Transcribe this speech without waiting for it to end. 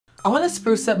I want to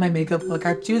spruce up my makeup look.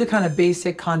 I do the kind of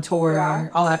basic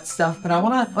contour, all that stuff, but I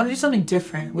want to do something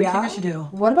different. What do you think I should do?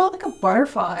 What about like a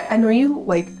butterfly? I know you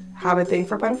like have a thing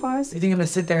for butterflies. You think I'm gonna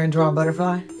sit there and draw a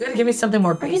butterfly? You gotta give me something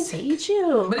more basic. I can teach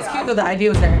you. But it's cute though, the idea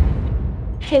was there.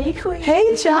 Hey, Queen.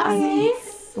 Hey, Johnny.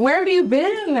 Where have you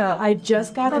been? I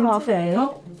just got an off day.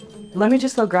 Let me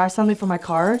just go grab something from my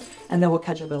car, and then we'll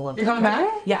catch up in a little bit. You're coming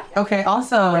back? Yeah. Okay,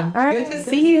 awesome. All right. Good to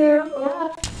see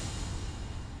you.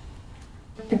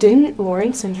 Didn't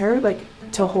Lauren send her like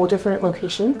to a whole different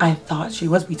location? I thought she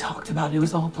was. We talked about it. It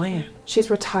was the whole plan. She's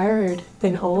retired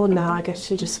and old now. I guess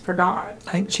she just forgot.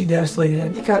 I think she devastated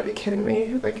it. You gotta be kidding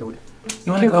me. Like, You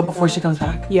want to go before she comes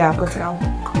back? yeah, let's go.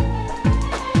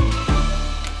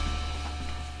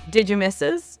 Did you miss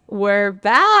us? We're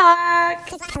back!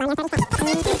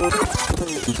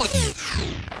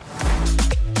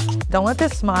 Don't let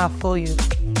this smile fool you.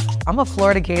 I'm a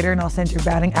Florida Gator and I'll send your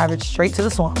batting average straight to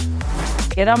the swamp.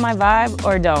 Get on my vibe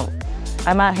or don't.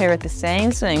 I'm out here with the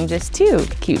same swing, just 2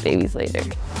 cute babies later.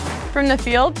 From the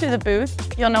field to the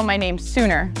booth, you'll know my name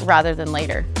sooner rather than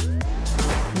later.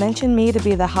 Mention me to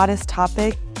be the hottest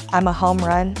topic. I'm a home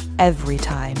run every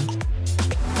time.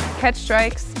 Catch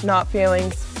strikes, not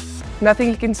feelings. Nothing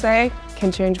you can say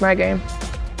can change my game.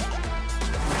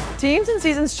 Teams and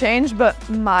seasons change, but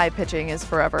my pitching is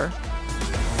forever.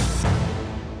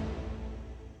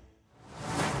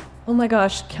 Oh my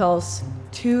gosh, Kels.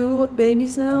 2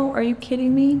 babies now? Are you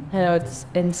kidding me? I know, it's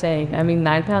insane. I mean,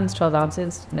 9 pounds, 12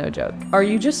 ounces, no joke. Are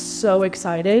you just so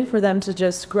excited for them to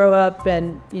just grow up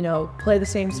and, you know, play the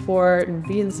same sport and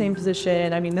be in the same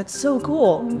position? I mean, that's so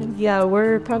cool. Yeah,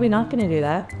 we're probably not gonna do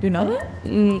that. Do not?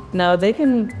 No, they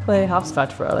can play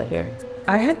hopscotch for all I hear.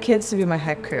 I had kids to be my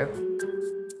head crew.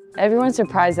 Everyone's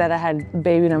surprised that I had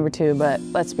baby number 2, but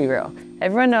let's be real.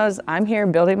 Everyone knows I'm here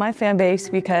building my fan base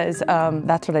because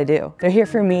that's what I do. They're here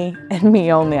for me and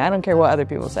me only. I don't care what other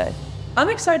people say. I'm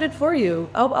excited for you.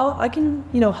 I can,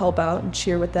 you know, help out and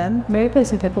cheer with them. Maybe play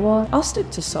some pickleball. I'll stick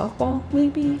to softball,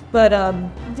 maybe. But,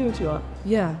 do what you want.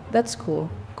 Yeah, that's cool.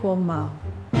 Cool, Mom.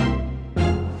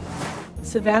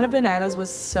 Savannah Bananas was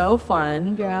so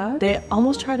fun. Yeah? They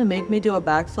almost tried to make me do a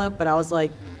backflip, but I was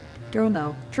like, girl,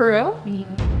 no. For real?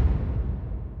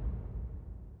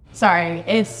 Sorry,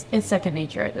 it's second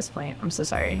nature at this point. I'm so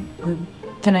sorry.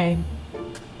 Can I?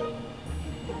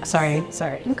 Sorry.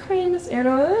 I'm crying, Miss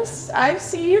Analyst. I've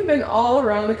seen you've been all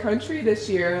around the country this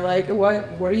year. Like,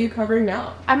 what are you covering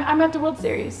now? I'm at the World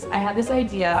Series. I had this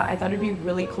idea. I thought it'd be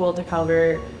really cool to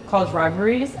cover college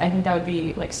rivalries. I think that would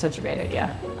be like such a great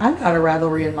idea. I've got a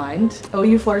rivalry in mind.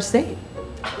 OU Florida State.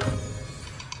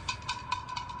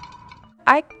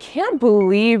 I can't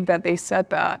believe that they said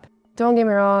that. Don't get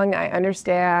me wrong, I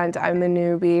understand, I'm the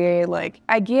newbie. Like,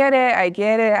 I get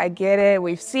it.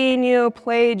 We've seen you,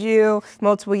 played you,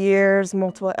 multiple years,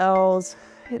 multiple L's.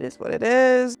 It is what it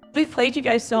is. We've played you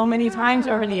guys so many times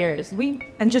over the years.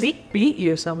 And just beat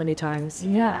you so many times.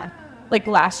 Yeah. Like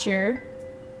last year.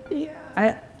 Yeah.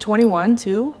 I 21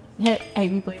 too. Hey,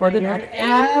 we played For the that year.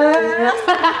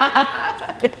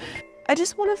 I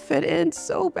just want to fit in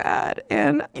so bad,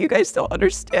 and you guys don't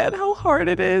understand how hard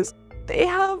it is. They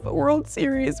have World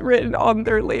Series written on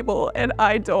their label, and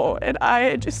I don't, and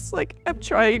I just like, I'm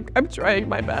trying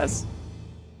my best.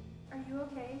 Are you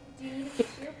okay? Do you need a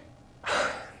tissue?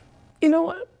 You know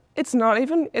what? It's not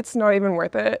even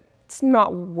worth it. It's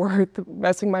not worth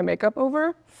messing my makeup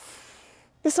over.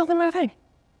 It's nothing my thing.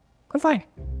 I'm fine.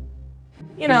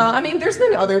 You know, I mean, there's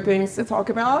been other things to talk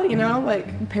about, you know, like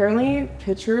apparently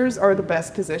pitchers are the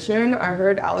best position. I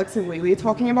heard Alex and Lily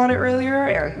talking about it earlier,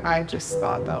 and I just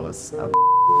thought that was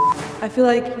I feel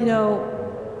like, you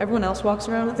know, everyone else walks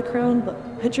around with the crown,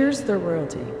 but pitchers, they're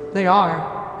royalty. They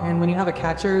are. And when you have a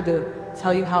catcher to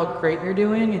tell you how great you're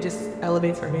doing, it just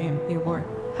elevates our game even more.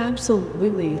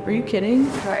 Absolutely. Are you kidding?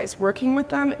 guys, working with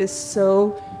them is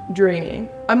so draining.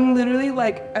 I'm literally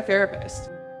like a therapist.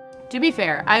 To be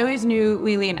fair, I always knew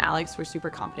Lily and Alex were super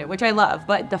confident, which I love,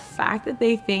 but the fact that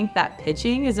they think that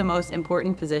pitching is the most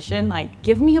important position, like,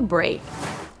 give me a break.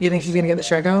 You think she's gonna get the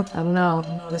strikeout? I don't know.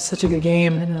 Oh, that's such a good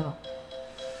game. I know.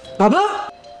 Baba!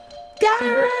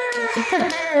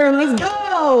 Let's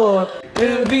go!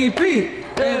 MVP!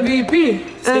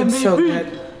 It's so good.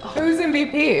 Who's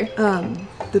MVP?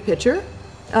 The pitcher.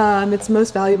 It's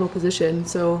most valuable position,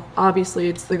 so obviously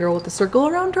it's the girl with the circle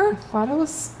around her. I thought it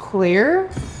was clear.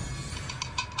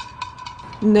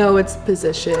 No, it's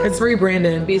position. It's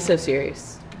rebranded. Be so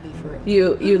serious.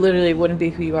 You literally wouldn't be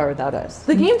who you are without us.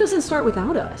 The game doesn't start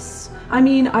without us. I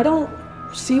mean, I don't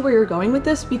see where you're going with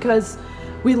this because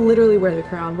we literally wear the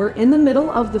crown. We're in the middle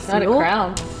of the field. Not a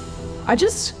crown. I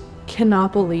just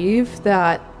cannot believe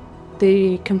that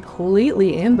They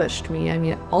completely ambushed me. I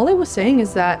mean, all I was saying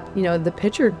is that, you know, the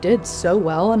picture did so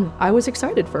well and I was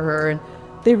excited for her, and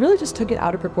they really just took it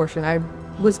out of proportion. I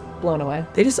was blown away.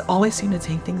 They just always seem to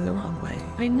take things the wrong way.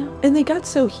 I know. And they got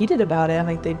so heated about it. I'm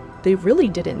like, they really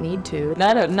didn't need to.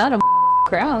 Not a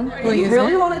crown. You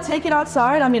really want to take it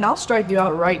outside? I mean, I'll strike you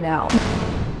out right now.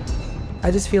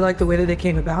 I just feel like the way that they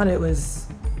came about it was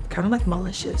kind of like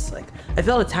malicious. Like, I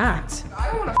felt attacked. I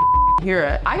don't want to hear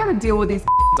it. I gotta deal with these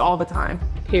all the time.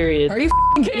 Period. Are you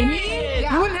kidding me?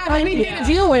 You wouldn't have anything to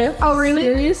deal with. Oh, really?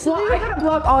 Seriously? Well, I gotta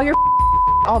block all your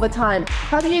all the time.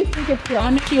 How do you think it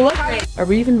feels? You look great. Are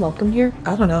we even welcome here?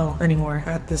 I don't know anymore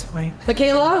at this point.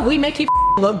 Michaela, we make you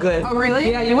Look good. Oh, really?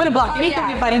 Yeah, you wouldn't block anything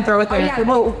if I didn't throw it there. Yeah.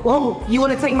 Whoa. You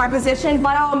want to take my position?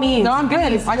 By all means. No, I'm good. I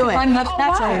can find another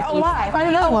why? Oh, why? Find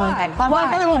another one. Find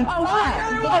another one. Oh,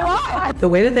 why? The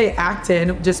way that they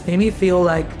acted just made me feel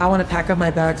like I want to pack up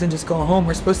my bags and just go home.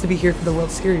 We're supposed to be here for the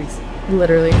World Series.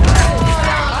 Literally.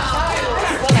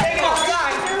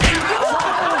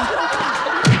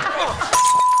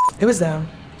 It was them.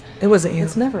 It wasn't you.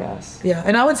 It's never us. Yeah,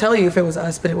 and I would tell you if it was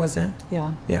us, but it wasn't.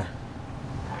 Yeah. Yeah.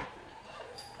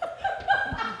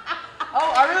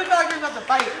 Oh, I really feel like we're about to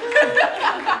fight.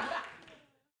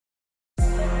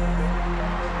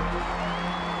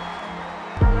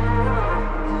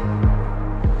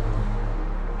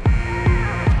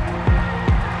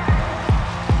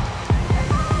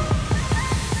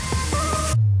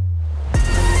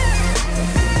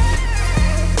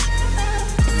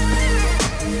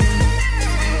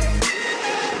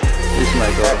 This is my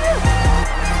girl.